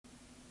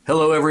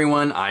Hello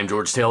everyone, I'm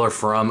George Taylor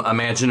from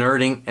Imagine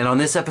Nerding, and on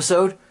this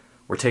episode,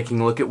 we're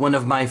taking a look at one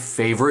of my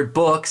favorite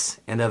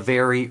books, and a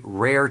very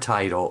rare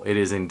title it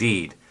is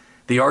indeed.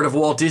 The Art of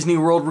Walt Disney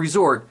World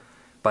Resort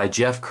by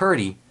Jeff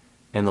Kurtti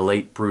and the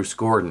late Bruce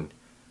Gordon.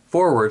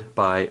 Foreword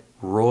by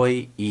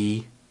Roy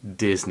E.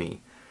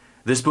 Disney.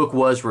 This book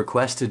was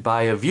requested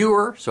by a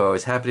viewer, so I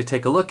was happy to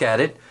take a look at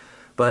it,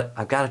 but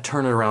I've got to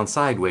turn it around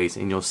sideways,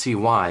 and you'll see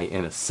why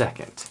in a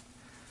second.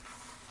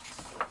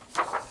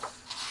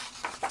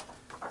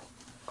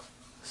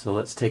 So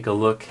let's take a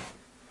look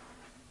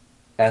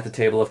at the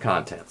table of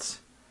contents.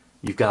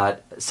 You've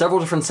got several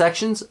different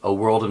sections: a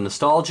world of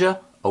nostalgia,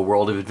 a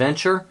world of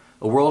adventure,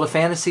 a world of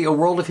fantasy, a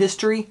world of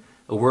history,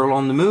 a world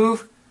on the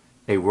move,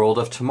 a world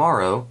of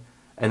tomorrow,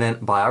 and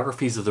then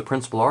biographies of the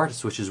principal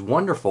artists, which is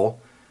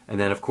wonderful. And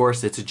then, of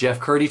course, it's a Jeff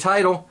Kurtti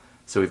title,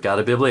 so we've got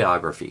a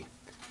bibliography.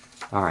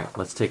 All right,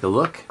 let's take a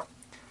look.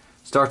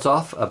 Starts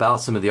off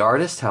about some of the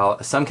artists, how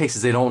in some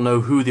cases they don't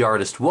know who the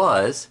artist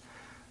was.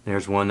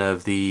 There's one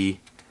of the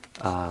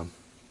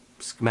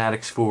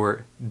schematics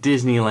for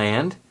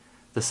Disneyland,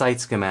 the site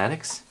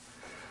schematics.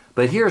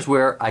 But here's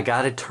where I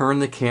got to turn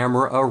the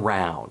camera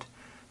around,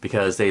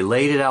 because they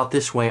laid it out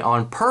this way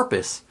on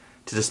purpose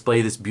to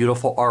display this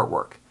beautiful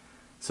artwork.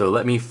 So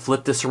let me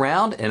flip this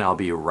around and I'll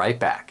be right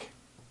back.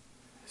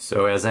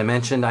 So as I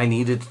mentioned, I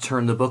needed to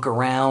turn the book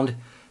around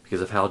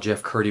because of how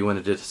Jeff Kurtti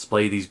wanted to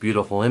display these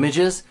beautiful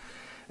images.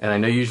 And I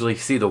know you usually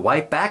see the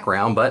white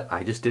background, but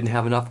I just didn't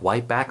have enough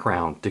white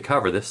background to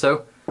cover this,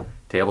 so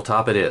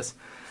tabletop it is.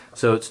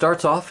 So it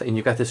starts off, and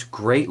you've got this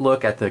great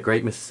look at the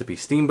Great Mississippi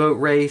Steamboat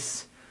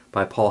Race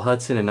by Paul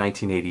Hudson in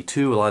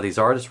 1982. A lot of these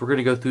artists, we're going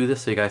to go through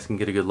this so you guys can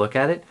get a good look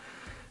at it.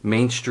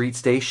 Main Street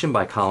Station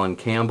by Collin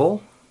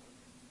Campbell.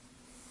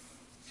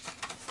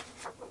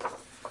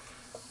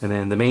 And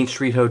then the Main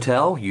Street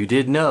Hotel. You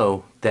did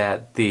know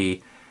that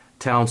the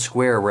town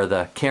square where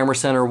the camera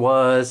center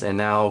was, and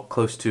now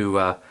close to,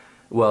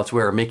 well, it's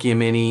where Mickey and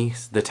Minnie,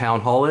 the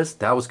town hall is.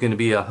 That was going to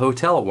be a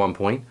hotel at one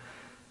point.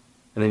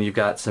 And then you've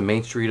got some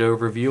Main Street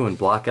overview and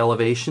block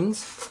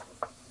elevations.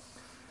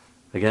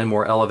 Again,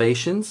 more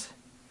elevations.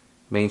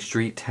 Main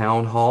Street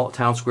Town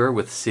Square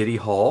with City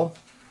Hall.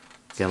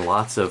 Again,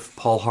 lots of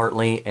Paul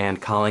Hartley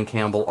and Collin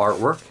Campbell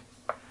artwork.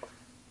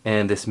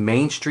 And this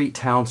Main Street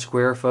Town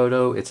Square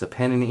photo, it's a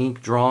pen and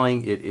ink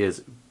drawing. It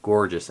is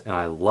gorgeous, and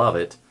I love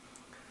it.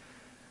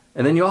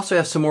 And then you also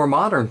have some more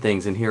modern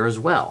things in here as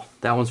well.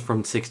 That one's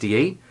from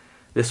 '68.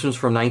 This one's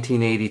from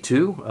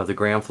 1982 of the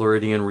Grand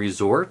Floridian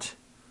Resort.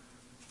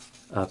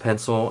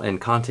 Pencil and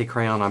Conte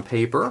crayon on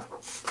paper.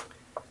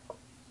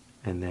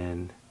 And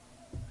then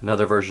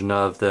another version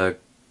of the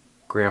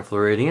Grand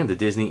Floridian, the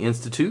Disney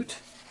Institute.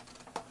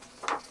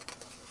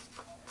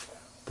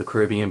 The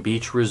Caribbean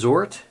Beach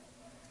Resort.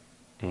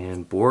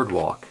 And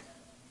Boardwalk.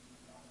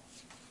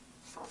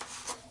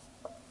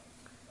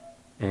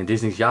 And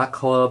Disney's Yacht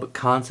Club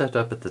concept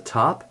up at the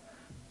top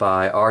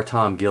by R.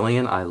 Tom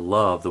Gilleon. I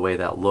love the way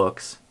that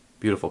looks.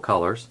 Beautiful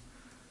colors.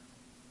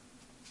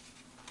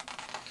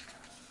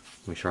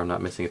 Make sure I'm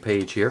not missing a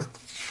page here,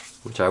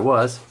 which I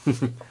was.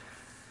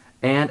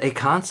 And a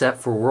concept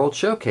for World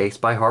Showcase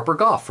by Harper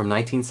Goff from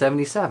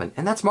 1977.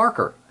 And that's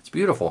marker. It's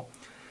beautiful.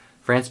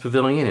 France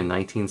Pavilion in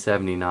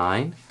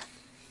 1979.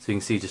 So you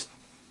can see just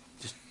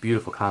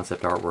beautiful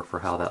concept artwork for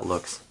how that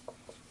looks.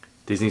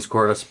 Disney's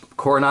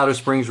Coronado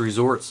Springs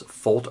Resort's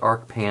Folt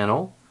Arc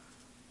panel.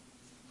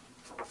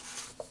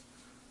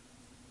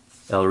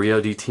 El Rio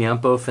de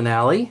Tiempo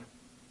finale.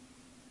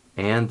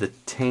 And the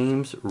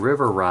Thames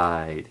River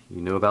Ride. You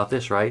knew about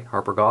this, right?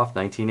 Harper Goff,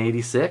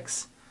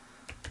 1986.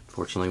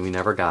 Fortunately, we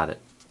never got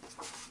it.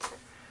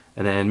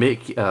 And then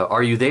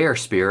Are You There,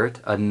 Spirit?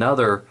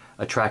 Another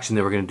attraction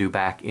that we're going to do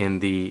back in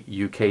the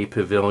UK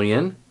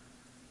Pavilion.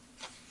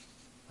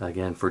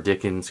 Again, for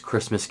Dickens'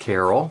 Christmas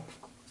Carol.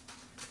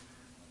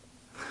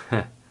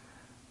 Oh,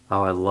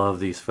 I love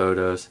these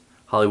photos.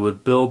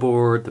 Hollywood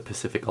Billboard, the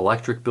Pacific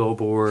Electric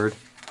Billboard.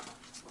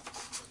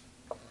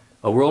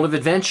 A World of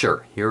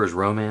Adventure. Here is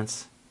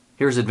romance.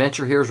 Here's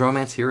adventure, here's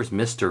romance, here's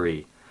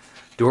mystery.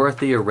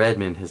 Dorothea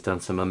Redmond has done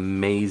some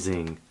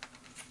amazing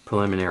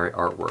preliminary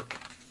artwork.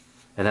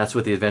 And that's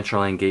what the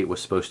Adventureland gate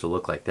was supposed to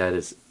look like. That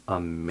is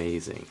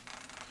amazing.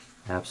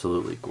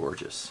 Absolutely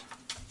gorgeous.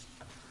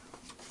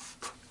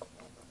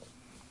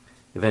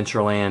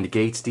 Adventureland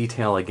Gates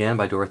detail again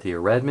by Dorothea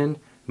Redmond.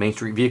 Main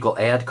Street Vehicle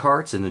ad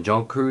carts and the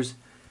Jungle Cruise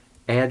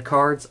ad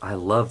cards. I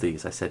love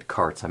these. I said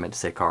carts. I meant to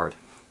say card.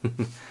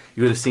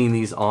 You would have seen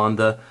these on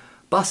the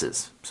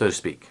buses, so to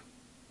speak.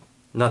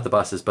 Not the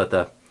buses, but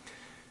the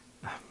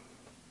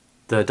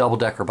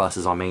double-decker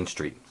buses on Main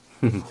Street.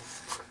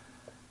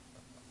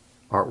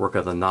 Artwork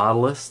of the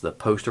Nautilus, the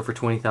poster for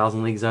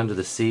 20,000 Leagues Under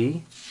the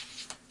Sea,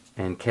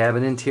 and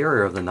cabin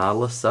interior of the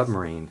Nautilus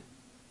submarine.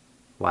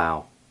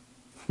 Wow.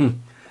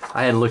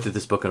 I hadn't looked at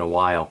this book in a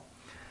while.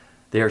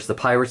 There's the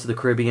Pirates of the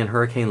Caribbean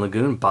Hurricane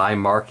Lagoon by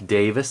Marc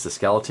Davis, the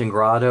Skeleton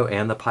Grotto,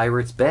 and the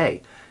Pirates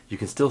Bay. You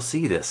can still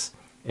see this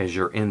as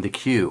you're in the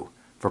queue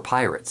for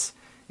Pirates.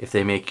 If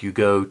they make you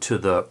go to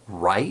the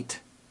right,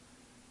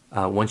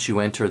 once you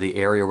enter the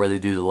area where they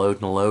do the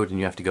load and load, and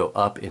you have to go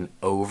up and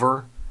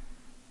over,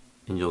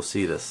 and you'll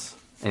see this.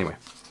 Anyway,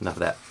 enough of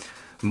that.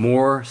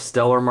 More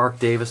stellar Marc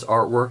Davis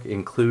artwork,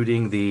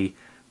 including the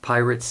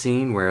pirate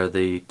scene where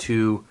the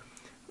two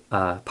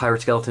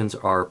pirate skeletons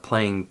are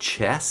playing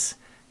chess,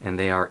 and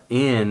they are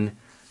in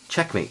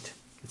checkmate.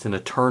 It's an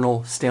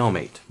eternal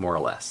stalemate, more or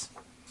less.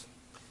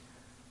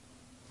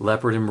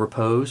 Leopard in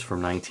Repose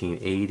from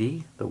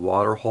 1980. The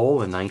Water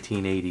Hole in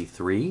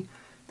 1983. I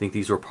think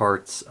these were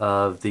parts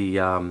of the...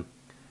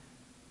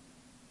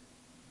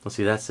 let's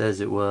see, that says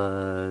it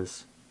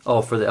was...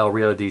 Oh, for the El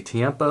Rio de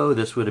Tiempo.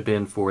 This would have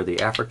been for the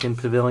African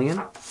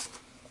Pavilion.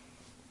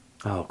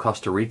 Oh,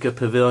 Costa Rica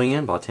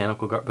Pavilion,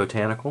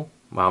 Botanical.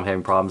 Wow, I'm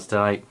having problems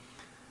tonight.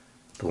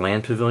 The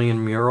Land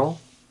Pavilion mural.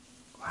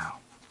 Wow,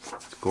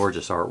 it's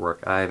gorgeous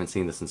artwork. I haven't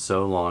seen this in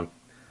so long.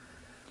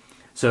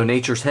 So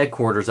Nature's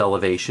Headquarters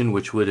elevation,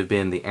 which would have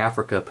been the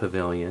Africa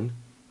Pavilion.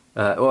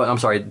 Oh, I'm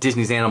sorry,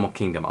 Disney's Animal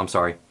Kingdom. I'm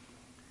sorry.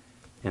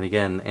 And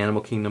again,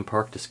 Animal Kingdom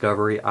Park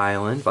Discovery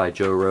Island by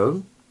Joe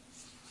Road.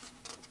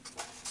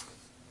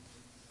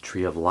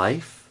 Tree of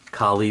Life,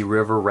 Kali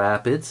River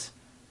Rapids,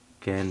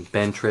 again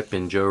Ben Tripp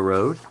and Joe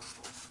Road.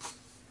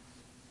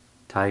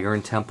 Tiger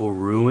and Temple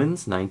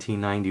Ruins,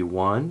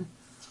 1991.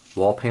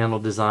 Wall panel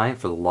design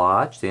for the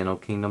Lodge, the Animal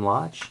Kingdom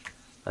Lodge.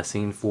 A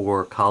scene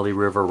for Kali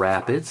River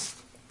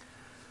Rapids.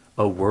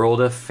 A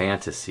World of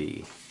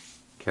Fantasy.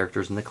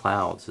 Characters in the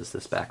Clouds is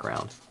this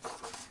background.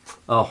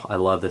 Oh, I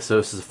love this. So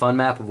this is a fun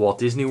map of Walt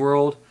Disney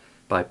World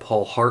by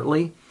Paul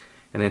Hartley.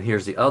 And then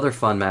here's the other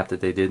fun map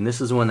that they did. And this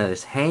is one that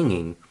is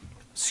hanging,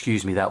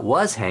 that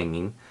was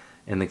hanging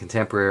in the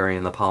Contemporary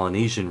and the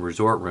Polynesian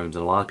resort rooms.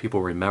 And a lot of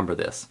people remember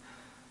this.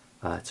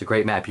 It's a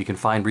great map. You can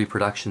find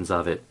reproductions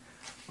of it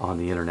on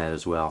the internet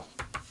as well.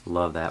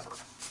 Love that.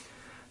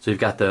 So you've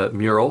got the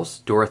murals.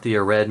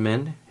 Dorothea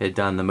Redmond had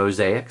done the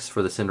mosaics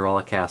for the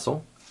Cinderella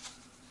Castle.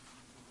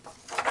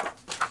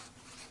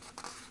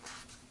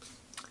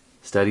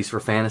 Studies for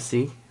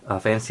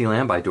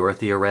Fantasyland by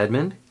Dorothea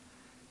Redmond.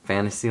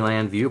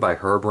 Fantasyland View by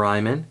Herb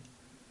Ryman.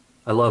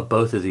 I love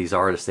both of these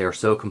artists. They are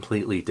so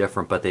completely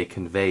different, but they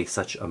convey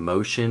such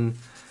emotion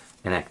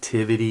and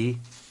activity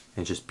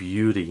and just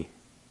beauty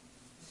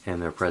in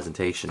their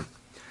presentation.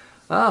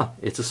 Ah,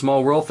 It's a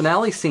Small World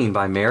finale scene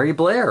by Mary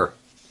Blair.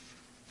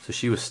 So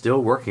she was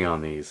still working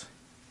on these.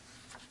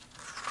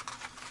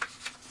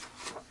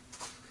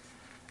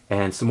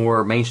 And some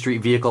more Main Street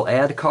vehicle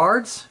ad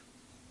cards.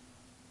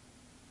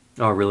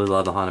 Oh, I really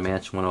love the Haunted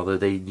Mansion one, although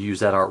they use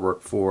that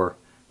artwork for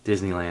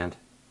Disneyland.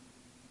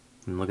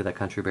 And look at that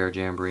Country Bear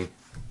Jamboree.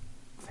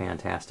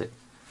 Fantastic.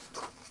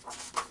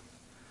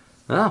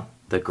 Oh,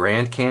 the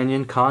Grand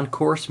Canyon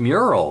Concourse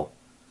mural.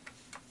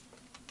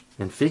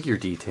 And figure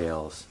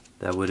details.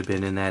 That would have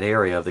been in that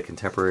area of the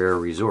Contemporary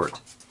Resort.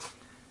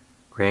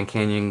 Grand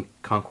Canyon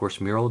Concourse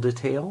mural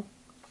detail.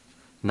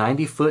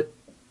 90-foot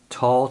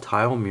tall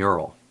tile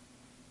mural.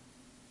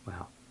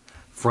 Wow.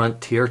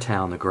 Frontier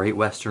Town, the Great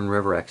Western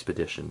River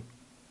Expedition.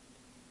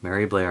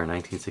 Mary Blair,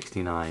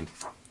 1969.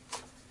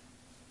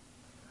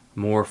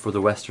 More for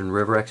the Western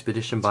River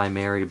Expedition by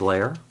Mary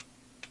Blair.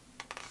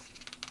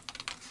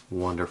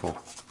 Wonderful.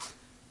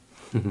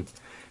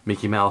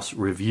 Mickey Mouse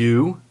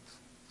Review.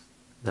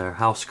 Their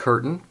House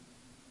Curtain.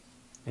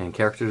 And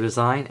Character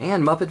Design.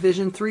 And Muppet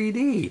Vision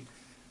 3D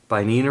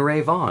by Nina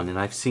Ray Vaughn. And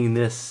I've seen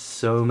this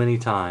so many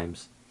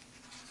times.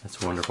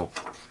 That's wonderful.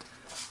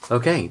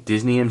 Okay,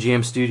 Disney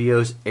MGM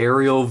Studios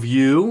Aerial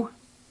View.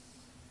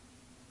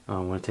 I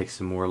want to take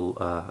some more,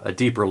 a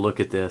deeper look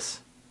at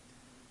this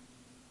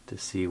to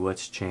see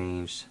what's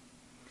changed.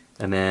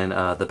 And then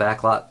the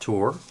backlot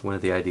tour, one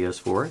of the ideas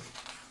for it.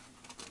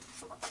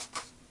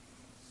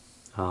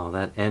 Oh,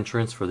 that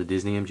entrance for the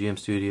Disney MGM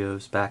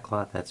Studios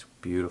backlot, that's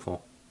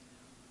beautiful.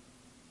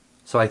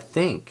 So I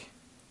think,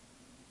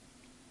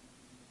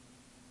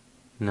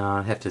 no,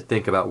 I have to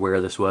think about where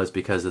this was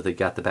because they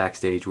got the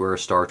backstage, where are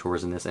Star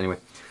Tours in this. Anyway,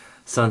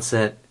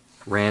 Sunset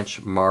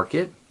Ranch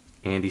Market,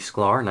 Andy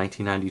Sklar,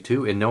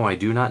 1992. And no, I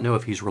do not know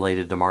if he's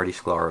related to Marty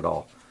Sklar at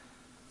all.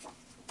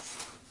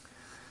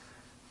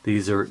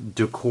 These are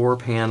decor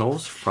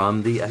panels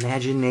from the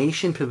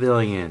Imagination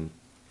Pavilion.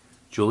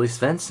 Julie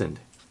Svensson,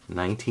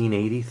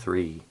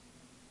 1983.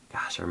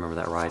 Gosh, I remember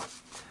that ride.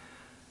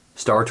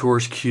 Star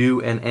Tours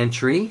Queue and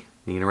Entry,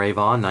 Nina Ray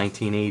Vaughn,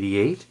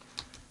 1988.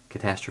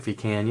 Catastrophe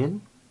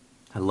Canyon.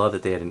 I love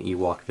that they had an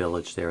Ewok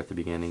village there at the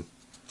beginning.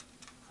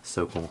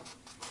 So cool.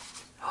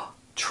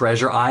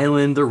 Treasure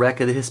Island, The Wreck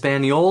of the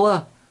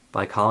Hispaniola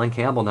by Colin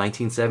Campbell,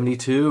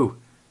 1972.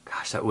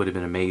 Gosh, that would have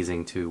been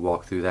amazing to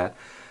walk through that.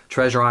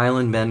 Treasure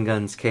Island, Ben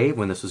Gunn's Cave,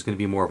 when this was going to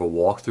be more of a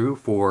walkthrough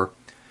for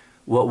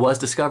what was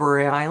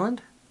Discovery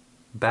Island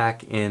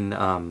back in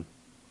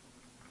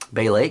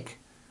Bay Lake,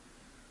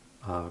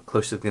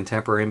 close to the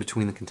Contemporary, in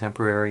between the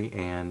Contemporary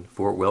and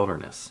Fort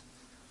Wilderness.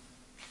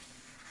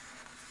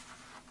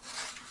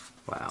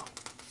 Wow.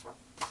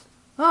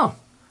 Oh,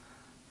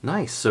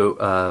 nice.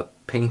 So,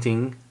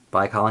 painting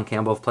by Colin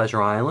Campbell of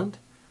Pleasure Island,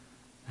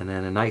 and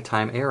then a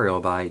nighttime aerial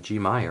by G.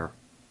 Meyer.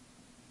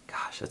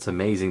 Gosh, that's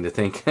amazing to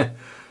think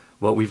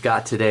what we've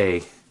got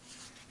today.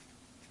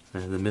 The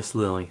Miss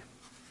Lily.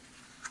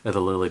 The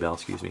Lily Bell,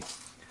 excuse me.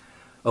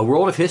 A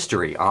World of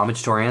History,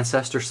 homage to our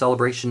ancestors,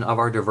 celebration of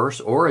our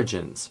diverse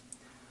origins.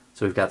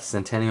 So we've got the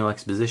Centennial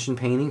Exposition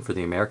painting for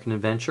the American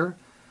Adventure,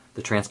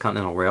 the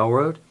Transcontinental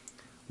Railroad,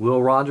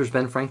 Will Rogers,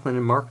 Ben Franklin,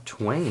 and Mark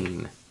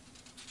Twain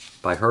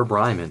by Herb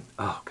Ryman.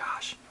 Oh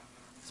gosh,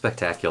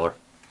 spectacular.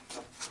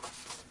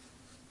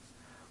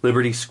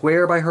 Liberty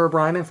Square by Herb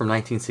Ryman from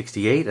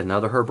 1968.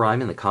 Another Herb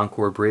Ryman, the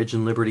Concord Bridge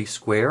in Liberty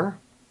Square.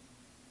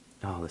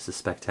 Oh, this is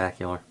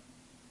spectacular.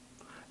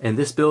 And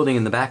this building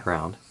in the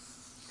background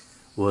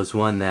was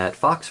one that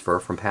Foxfur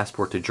from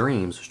Passport to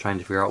Dreams was trying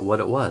to figure out what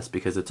it was,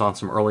 because it's on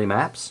some early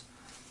maps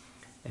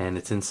and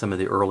it's in some of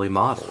the early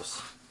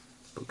models,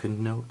 but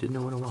didn't know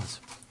what it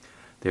was.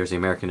 There's the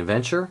American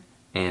Adventure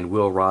and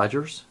Will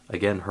Rogers,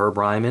 again Herb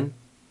Ryman,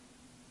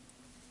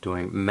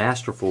 doing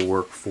masterful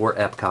work for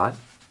Epcot.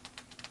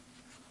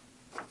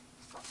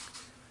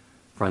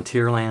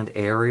 Frontierland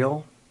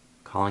Aerial,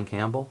 Collin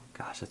Campbell.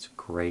 Gosh, that's a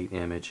great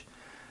image.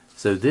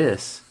 So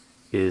this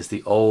is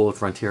the old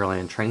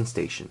Frontierland train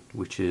station,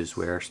 which is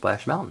where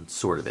Splash Mountain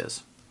sort of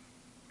is.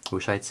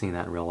 Wish I'd seen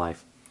that in real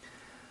life.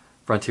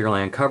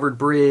 Frontierland Covered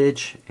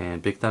Bridge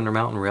and Big Thunder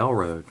Mountain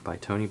Railroad by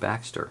Tony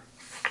Baxter.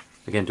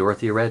 Again,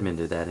 Dorothea Redmond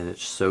did that, and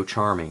it's so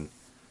charming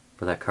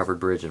for that covered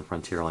bridge in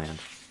Frontierland.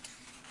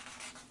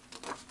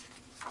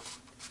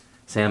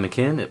 Sam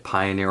McKim at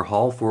Pioneer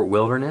Hall, Fort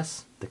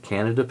Wilderness. The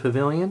Canada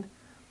Pavilion.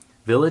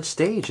 Village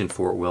Stage in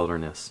Fort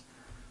Wilderness.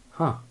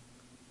 Huh.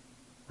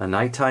 A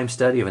nighttime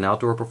study of an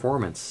outdoor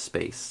performance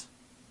space.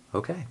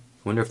 Okay.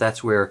 Wonder if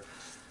that's where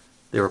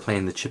they were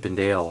playing the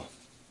Chippendale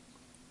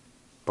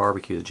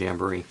barbecue, the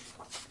jamboree.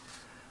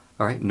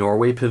 All right.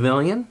 Norway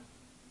Pavilion.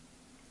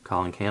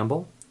 Collin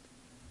Campbell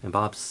and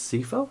Bob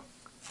Sifo.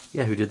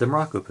 Yeah, who did the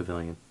Morocco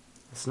Pavilion.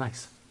 That's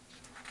nice.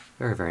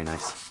 Very, very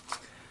nice.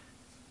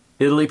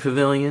 Italy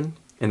Pavilion.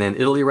 And then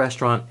Italy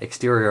Restaurant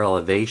Exterior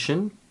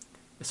Elevation.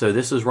 So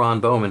this is Ron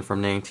Bowman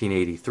from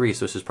 1983.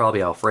 So this is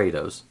probably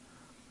Alfredo's.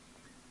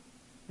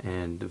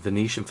 And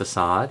Venetian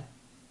Facade.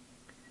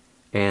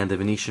 And the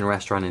Venetian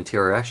Restaurant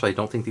Interior. Actually, I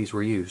don't think these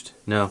were used.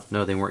 No,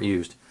 they weren't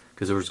used.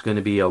 Because there was going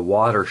to be a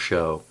water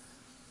show.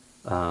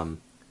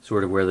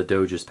 Sort of where the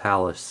Doge's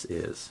Palace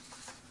is.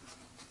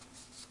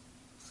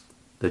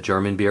 The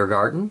German Beer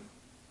Garden.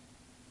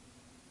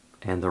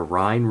 And the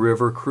Rhine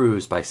River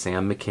Cruise by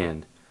Sam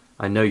McKim.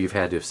 I know you've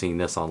had to have seen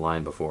this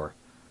online before.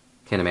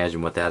 Can't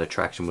imagine what that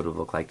attraction would have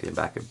looked like in the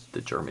back of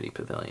the Germany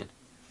Pavilion.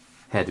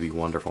 Had to be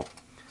wonderful.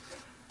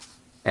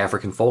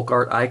 African Folk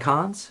Art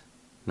Icons,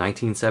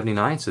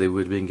 1979, so they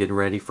would have been getting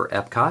ready for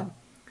Epcot.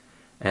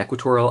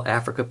 Equatorial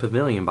Africa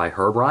Pavilion by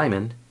Herb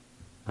Ryman,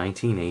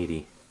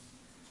 1980.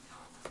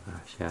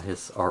 Gosh, yeah,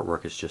 his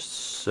artwork is just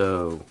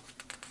so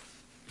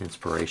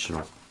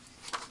inspirational.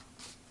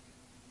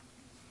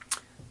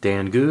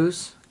 Dan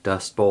Goose,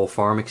 Dust Bowl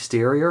Farm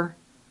Exterior,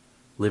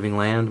 Living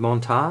Land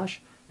Montage,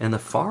 and the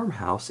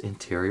Farmhouse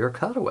Interior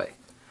Cutaway.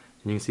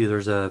 And you can see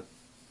there's a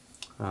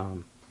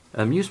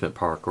amusement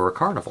park or a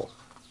carnival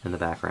in the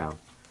background.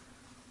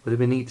 Would have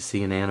been neat to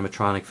see an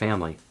animatronic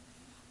family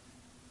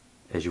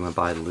as you went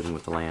by the Living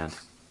with the Land.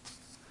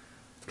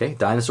 Okay,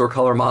 dinosaur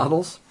color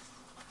models.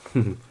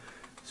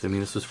 Assuming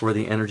this was for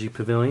the Energy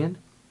Pavilion.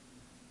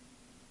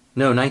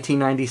 No,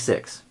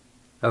 1996.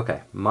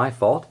 Okay, my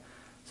fault.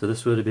 So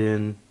this would have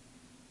been...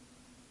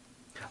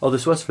 Oh,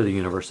 this was for the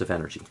Universe of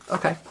Energy.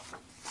 Okay.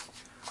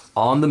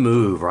 On the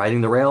Move,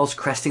 riding the rails,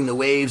 cresting the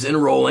waves,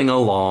 and rolling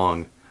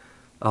along.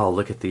 Oh,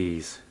 look at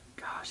these.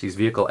 Gosh, these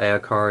vehicle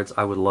ad cards.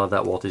 I would love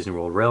that Walt Disney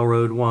World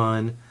Railroad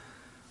one.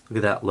 Look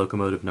at that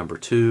locomotive number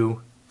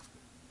 2.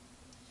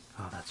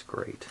 Oh, that's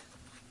great.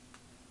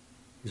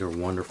 These are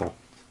wonderful.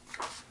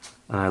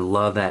 And I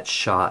love that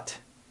shot.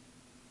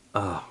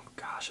 Oh,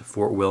 gosh, of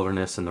Fort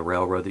Wilderness and the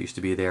railroad that used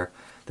to be there.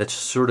 That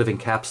sort of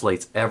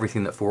encapsulates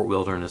everything that Fort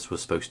Wilderness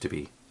was supposed to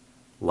be.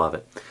 Love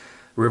it.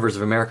 Rivers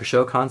of America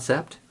show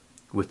concept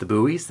with the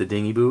buoys, the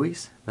dinghy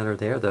buoys that are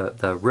there,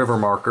 the river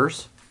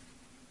markers.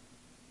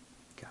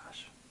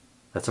 Gosh,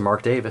 that's a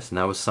Marc Davis, and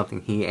that was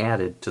something he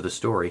added to the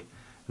story.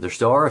 There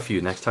still are a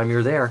few. Next time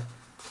you're there,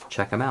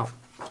 check them out.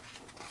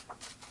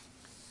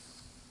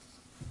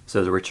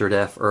 So the Richard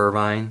F.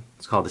 Irvine,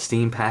 it's called the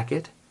Steam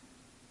Packet,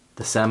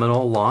 the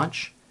Seminole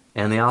launch,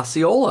 and the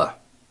Osceola.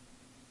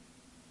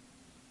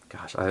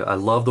 Gosh, I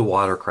love the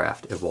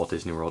watercraft at Walt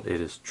Disney World. It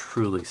is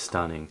truly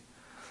stunning.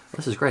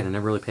 This is great. I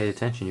never really paid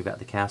attention. You've got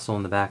the castle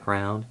in the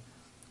background,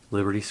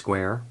 Liberty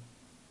Square.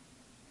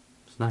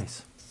 It's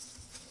nice.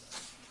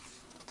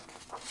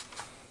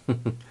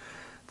 The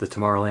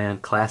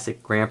Tomorrowland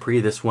Classic Grand Prix.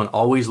 This one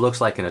always looks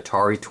like an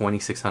Atari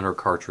 2600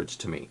 cartridge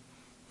to me.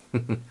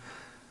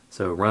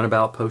 So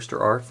Runabout poster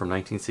art from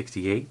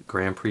 1968,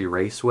 Grand Prix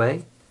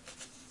Raceway,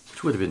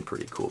 which would have been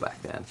pretty cool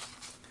back then.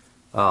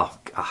 Oh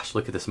gosh,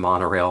 look at this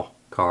monorail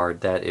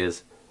card. That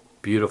is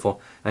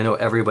beautiful. I know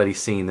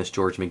everybody's seen this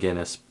George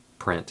McGinnis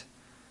print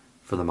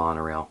for the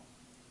monorail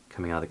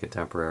coming out of the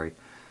Contemporary.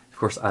 Of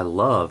course, I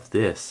love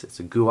this. It's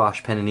a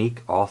gouache pen and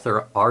ink,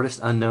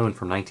 artist unknown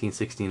from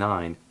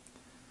 1969.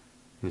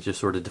 And it just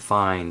sort of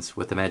defines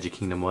what the Magic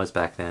Kingdom was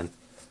back then.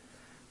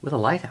 With a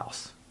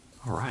lighthouse.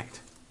 All right.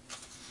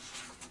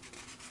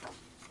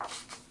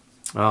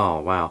 Oh,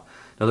 wow.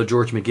 Another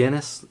George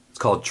McGinnis. It's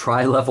called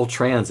Tri-Level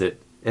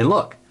Transit. And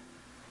look.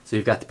 So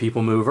you've got the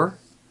People Mover.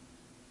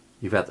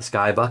 You've got the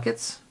Sky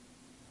Buckets.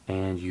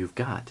 And you've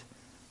got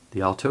the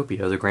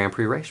Autopia, the Grand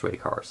Prix Raceway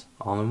cars.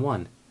 All in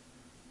one.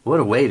 What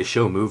a way to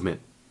show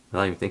movement.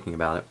 Not even thinking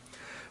about it.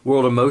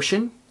 World of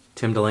Motion.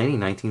 Tim Delaney,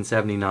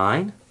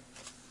 1979.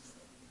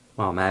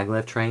 Wow,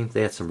 maglev trains.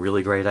 They had some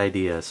really great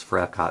ideas for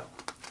Epcot.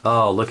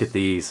 Oh, look at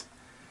these.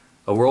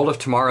 A World of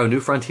Tomorrow, New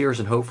Frontiers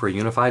and Hope for a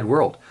Unified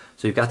World.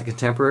 So you've got the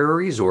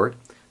Contemporary Resort.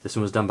 This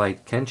one was done by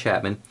Ken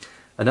Chapman.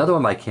 Another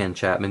one by Ken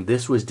Chapman.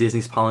 This was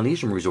Disney's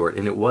Polynesian Resort,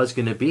 and it was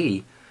going to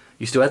be,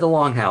 you still had the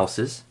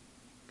longhouses,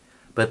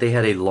 but they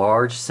had a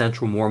large,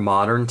 central, more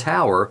modern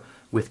tower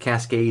with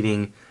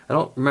cascading. I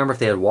don't remember if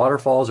they had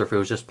waterfalls or if it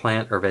was just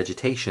plant or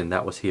vegetation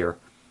that was here.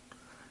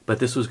 But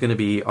this was going to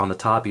be on the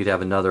top. You'd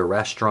have another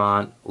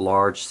restaurant,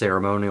 large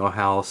ceremonial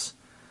house.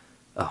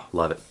 Oh,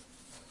 love it.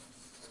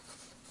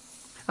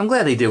 I'm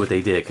glad they did what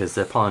they did, because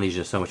the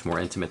Polynesian is so much more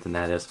intimate than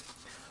that is.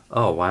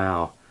 Oh,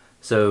 wow.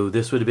 So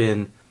this would have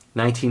been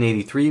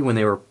 1983 when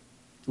they were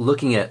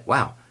looking at,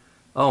 wow,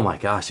 oh my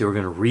gosh, they were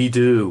going to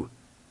redo.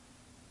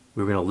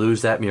 We were going to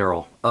lose that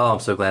mural. Oh, I'm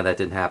so glad that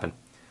didn't happen.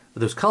 But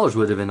those colors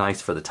would have been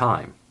nice for the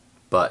time.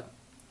 But,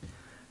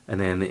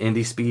 and then the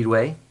Indy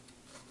Speedway,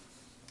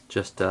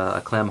 just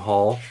a Clem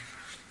Hall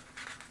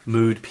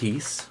mood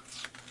piece.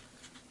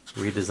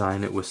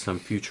 Redesign it with some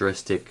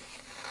futuristic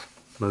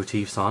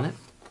motifs on it.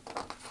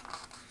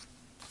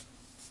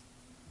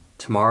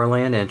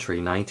 Tomorrowland entry,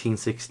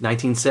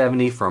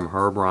 1970 from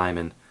Herb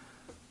Ryman.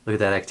 Look at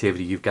that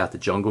activity. You've got the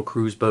Jungle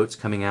Cruise boats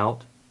coming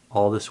out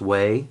all this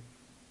way,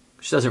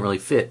 which doesn't really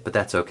fit, but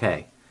that's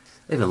okay.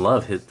 I even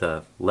love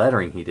the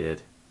lettering he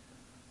did.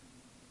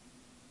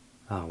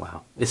 Oh,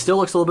 wow. It still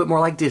looks a little bit more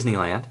like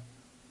Disneyland,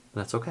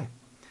 but that's okay.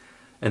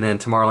 And then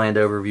Tomorrowland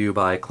overview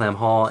by Clem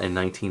Hall in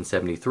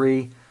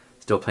 1973.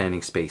 Still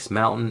planning Space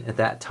Mountain at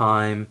that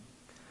time.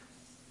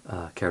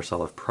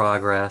 Carousel of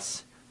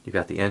Progress. You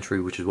got the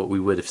entry, which is what we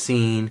would have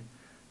seen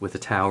with the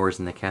towers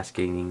and the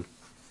cascading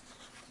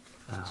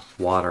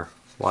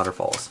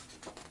waterfalls.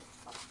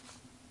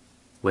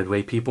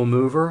 Wedway People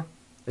Mover.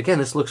 Again,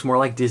 this looks more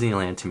like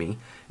Disneyland to me.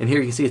 And here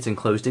you can see it's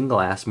enclosed in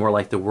glass, more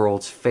like the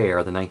World's Fair,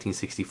 the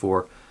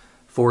 1964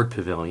 Ford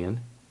Pavilion.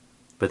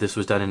 But this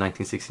was done in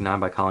 1969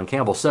 by Collin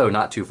Campbell, so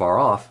not too far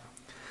off.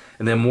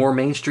 And then more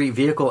Main Street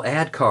vehicle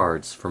ad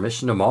cards for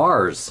Mission to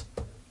Mars.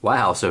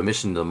 Wow, so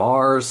Mission to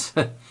Mars.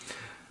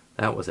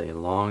 That was a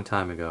long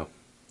time ago.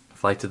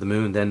 Flight to the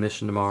Moon, then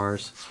Mission to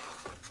Mars.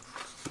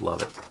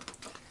 Love it.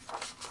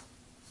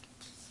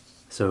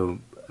 So,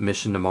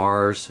 Mission to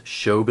Mars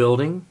show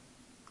building.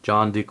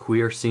 John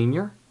DeQueer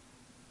Sr.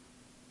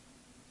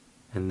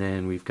 And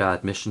then we've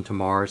got Mission to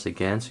Mars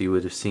again. So you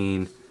would have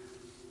seen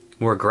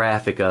more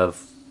graphic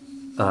of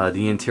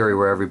the interior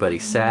where everybody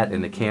sat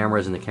and the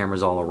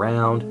cameras all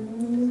around.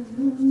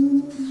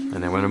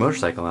 And then went a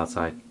motorcycle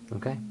outside.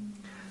 Okay.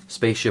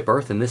 Spaceship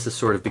Earth, and this has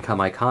sort of become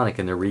iconic,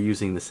 and they're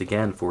reusing this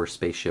again for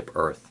Spaceship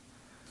Earth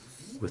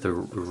with the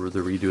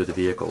redo of the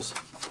vehicles.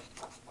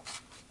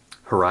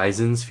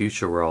 Horizons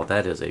Future World,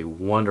 that is a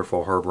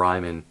wonderful Herb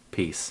Ryman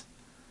piece.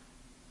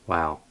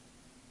 Wow.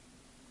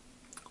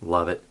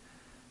 Love it.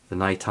 The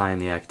nighttime,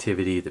 the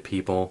activity, the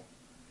people.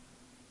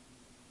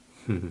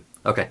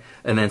 Okay,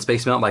 and then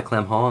Space Mountain by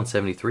Clem Hall in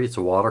 73. It's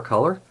a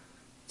watercolor.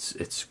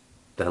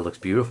 That looks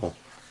beautiful.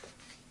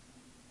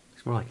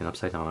 It's more like an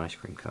upside down ice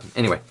cream cone.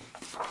 Anyway.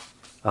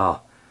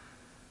 Herb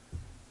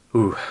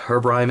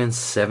Ryman's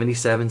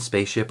 77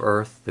 Spaceship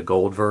Earth, the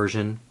gold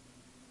version.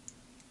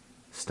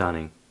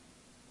 Stunning.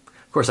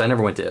 Of course, I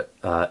never went to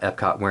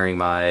Epcot wearing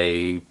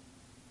my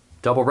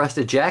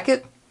double-breasted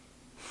jacket.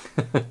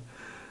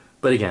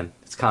 But again,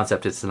 it's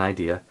concept, it's an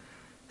idea.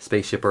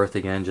 Spaceship Earth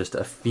again, just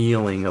a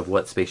feeling of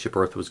what Spaceship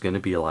Earth was going to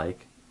be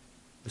like.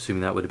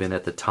 Assuming that would have been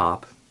at the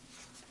top.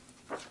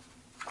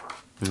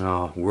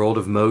 Oh, World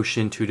of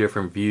Motion, two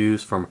different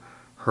views from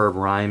Herb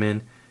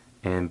Ryman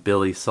and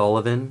Bill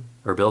Sullivan,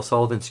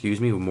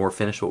 excuse me, more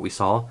finished what we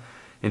saw.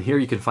 And here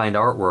you can find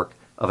artwork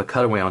of a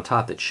cutaway on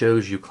top that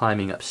shows you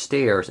climbing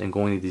upstairs and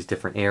going to these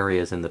different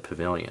areas in the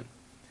pavilion.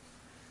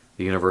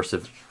 The Universe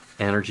of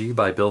Energy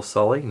by Bill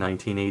Sully,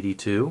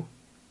 1982.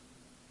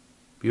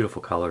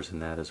 Beautiful colors in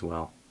that as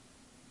well.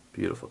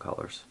 Beautiful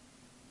colors.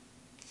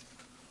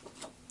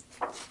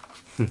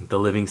 The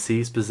Living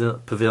Seas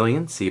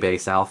Pavilion,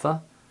 Seabase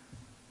Alpha.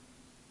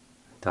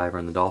 Diver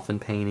and the Dolphin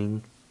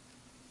painting.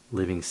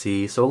 Living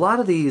Sea. So a lot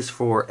of these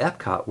for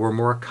Epcot were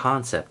more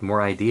concept,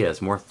 more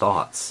ideas, more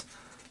thoughts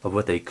of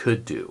what they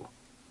could do.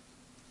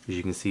 As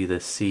you can see, the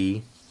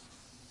sea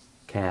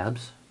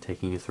cabs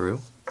taking you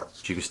through,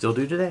 which you can still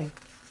do today,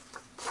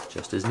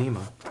 just as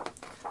Nemo.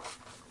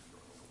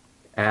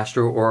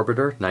 Astro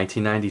Orbiter,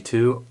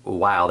 1992.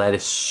 Wow, that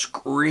is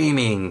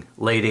screaming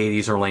late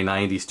 80s, early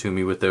 90s to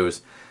me with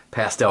those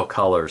pastel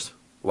colors.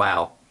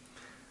 Wow.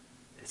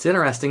 It's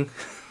interesting.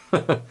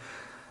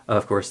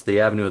 Of course, the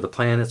Avenue of the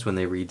Planets when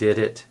they redid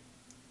it.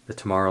 The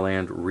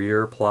Tomorrowland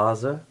rear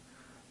plaza.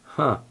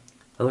 Huh.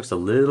 That looks a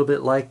little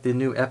bit like the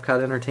new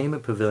Epcot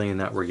Entertainment Pavilion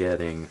that we're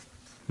getting.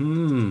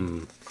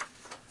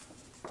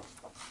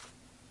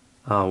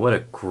 Oh, what a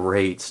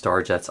great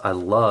Starjets. I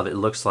love it. It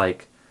looks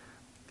like...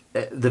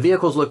 The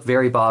vehicles look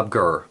very Bob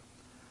Gurr.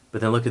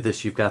 But then look at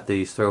this. You've got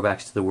these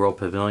throwbacks to the World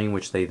Pavilion,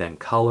 which they then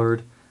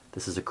colored.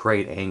 This is a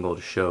great angle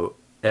to show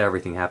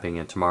everything happening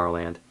in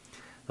Tomorrowland.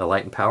 The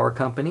Light and Power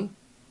Company.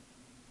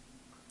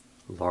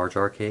 Large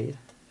arcade.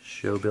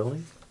 Show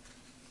building.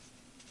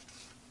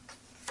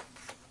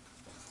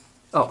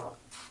 Oh,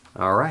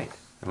 all right.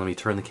 And let me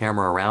turn the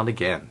camera around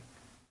again.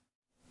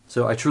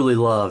 So I truly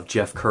love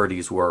Jeff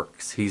Kurtti's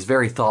works. He's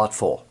very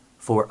thoughtful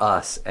for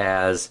us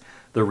as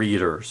the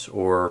readers,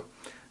 or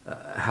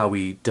how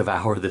we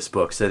devour this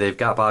book. So they've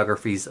got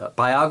biographies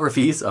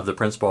of the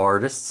principal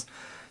artists: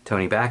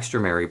 Tony Baxter,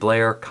 Mary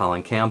Blair,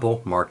 Collin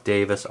Campbell, Marc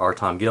Davis, R.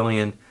 Tom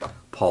Gilleon,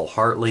 Paul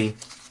Hartley,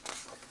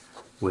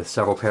 with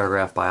several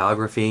paragraph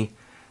biography.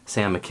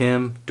 Sam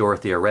McKim,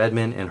 Dorothea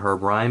Redmond, and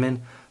Herb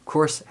Ryman, of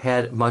course,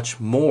 had much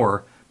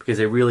more because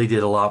they really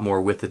did a lot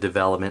more with the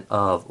development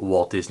of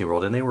Walt Disney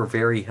World, and they were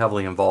very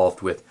heavily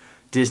involved with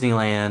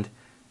Disneyland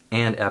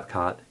and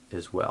Epcot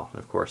as well. And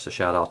of course, a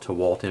shout out to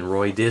Walt and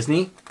Roy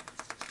Disney.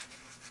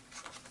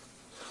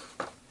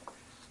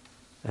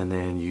 And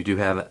then you do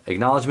have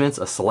acknowledgments,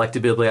 a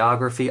selected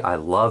bibliography. I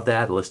love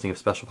that. A listing of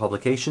special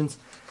publications.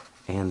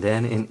 And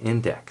then an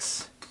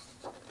index.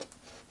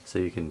 So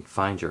you can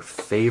find your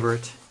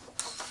favorite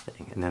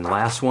thing. And then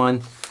last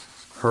one,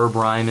 Herb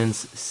Ryman's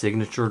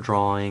signature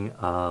drawing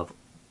of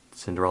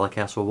Cinderella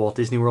Castle, Walt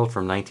Disney World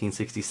from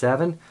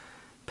 1967.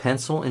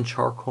 Pencil and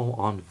charcoal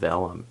on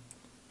vellum.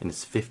 And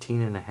it's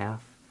 15.5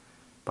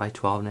 by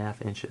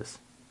 12.5 inches.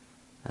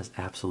 That's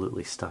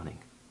absolutely stunning.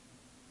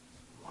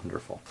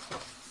 Wonderful.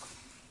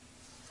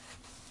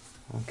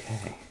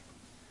 Okay.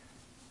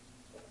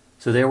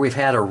 So there we've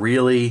had a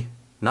really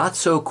not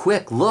so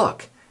quick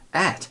look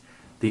at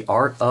The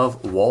Art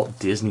of Walt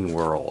Disney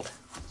World.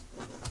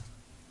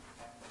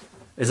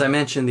 As I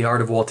mentioned, The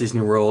Art of Walt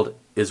Disney World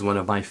is one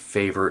of my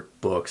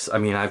favorite books. I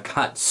mean, I've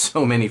got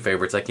so many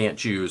favorites I can't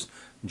choose,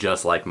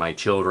 just like my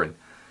children.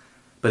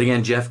 But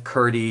again, Jeff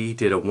Kurtti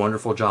did a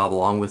wonderful job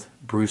along with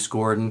Bruce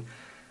Gordon.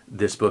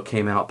 This book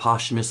came out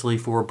posthumously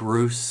for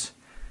Bruce.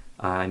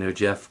 I know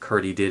Jeff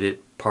Kurtti did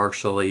it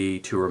partially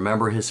to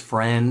remember his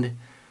friend,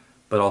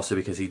 but also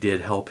because he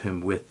did help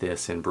him with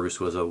this, and Bruce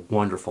was a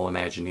wonderful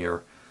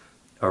Imagineer,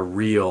 a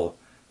real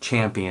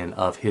champion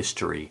of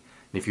history.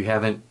 And if you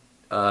haven't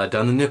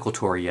done the Nickel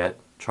Tour yet,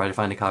 try to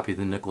find a copy of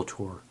the Nickel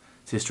Tour.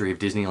 It's History of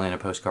Disneyland and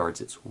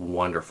Postcards. It's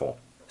wonderful.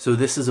 So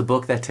this is a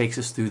book that takes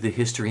us through the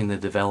history and the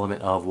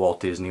development of Walt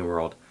Disney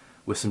World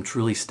with some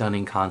truly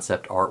stunning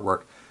concept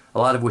artwork, a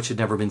lot of which had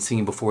never been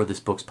seen before this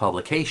book's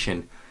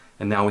publication,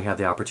 and now we have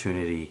the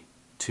opportunity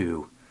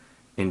to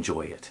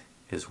enjoy it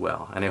as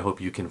well. And I hope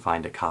you can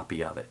find a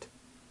copy of it.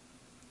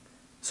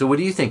 So what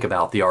do you think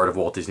about The Art of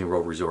Walt Disney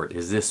World Resort?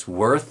 Is this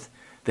worth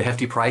the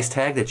hefty price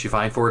tag that you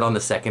find for it on the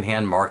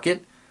secondhand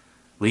market?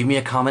 Leave me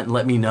a comment and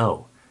let me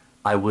know.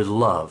 I would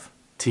love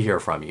to hear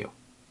from you.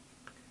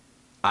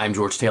 I'm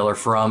George Taylor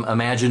from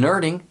Imagine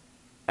Nerding,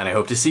 and I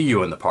hope to see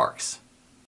you in the parks.